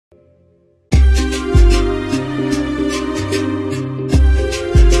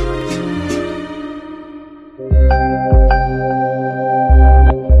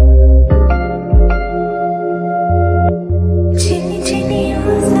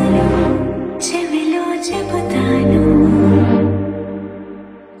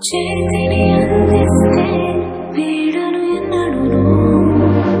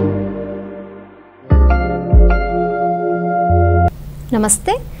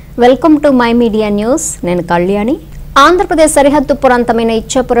నమస్తే welcome to my media news నేను కళ్యాణి ఆంధ్రప్రదేశ్ సరిహద్దు ప్రాంతమైన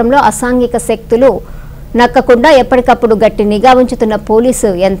ఇచ్చాపురంలో అసాంఘిక శక్తులు నక్కకుండా ఎప్పటికప్పుడు గట్టి నిఘా ఉంచుతున్న పోలీసు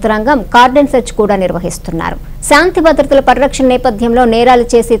యంత్రాంగం కార్డన్ సెర్చ్ కూడా నిర్వహిస్తున్నారు. శాంతి భద్రతల పరిరక్షణ నేపథ్యంలో నేరాలు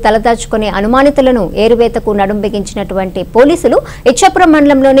చేసి తలదాచుకునే అనుమానితులను ఏరువేతకు నడుం బిగించినటువంటి పోలీసులు ఇచ్చాపురం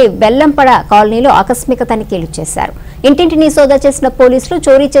మండలంలోని బెల్లంపడ కాలనీలో ఆకస్మిక తనిఖీలు చేశారు. ఇంటింటిని సోదా చేసిన పోలీసులు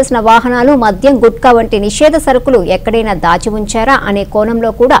చోరీ చేసిన వాహనాలు, మద్యం, గుట్కా వంటి నిషేధ సరుకులు ఎక్కడైనా దాచి ఉంచారా అనే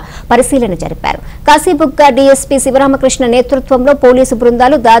కోణంలో కూడా పరిశీలన జరిపారు. కాశీబుగ్గ డీఎస్పీ శివరామకృష్ణ నేతృత్వంలో పోలీసు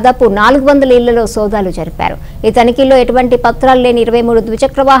బృందాలు దాదాపు 400 ఇళ్లలో సోదాలు జరిపారు. ఈ తనిఖీల్లో ఎటువంటి పత్రాలు లేని 23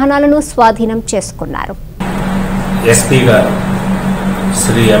 ద్విచక్ర వాహనాలను స్వాధీనం చేసుకున్నారు. ఎస్పీ గారు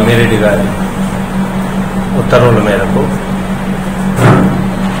శ్రీ అమ్మిరెడ్డి గారి ఉత్తర్వుల మేరకు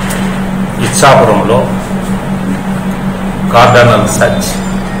ఇచ్చాపురంలో కార్డనల్ సర్చ్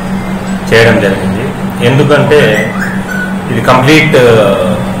చేయడం జరిగింది. ఎందుకంటే ఇది కంప్లీట్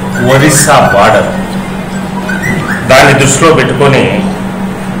ఒరిస్సా బార్డర్, దాన్ని దృష్టిలో పెట్టుకొని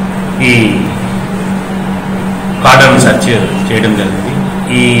ఈ కార్డనల్ సర్చ్ చేయడం జరిగింది.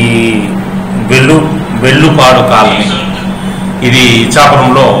 ఈ వెల్లుపాడు కాలనీ ఇది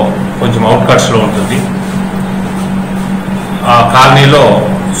ఇచ్చాపురంలో కొంచెం అవుట్కట్స్లో ఉంటుంది. ఆ కాలనీలో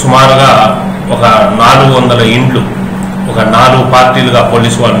సుమారుగా ఒక 400 ఇండ్లు, ఒక 4 పార్టీలుగా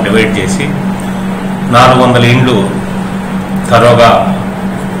పోలీసు వాళ్ళని డివైడ్ చేసి 400 ఇండ్లు తరోగా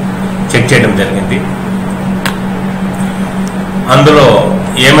చెక్ చేయడం జరిగింది. అందులో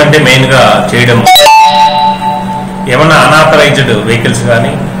ఏమంటే మెయిన్గా చేయడం ఏమైనా అనాథరైజ్డ్ వెహికల్స్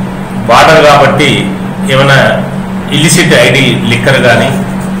కానీ, బార్డర్ కాబట్టి ఏమైనా ఇల్లిసిట్ ఐడి లిక్కర్ కానీ,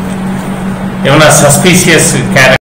 ఏమైనా సస్పీషియస్ క్యారెక్టర్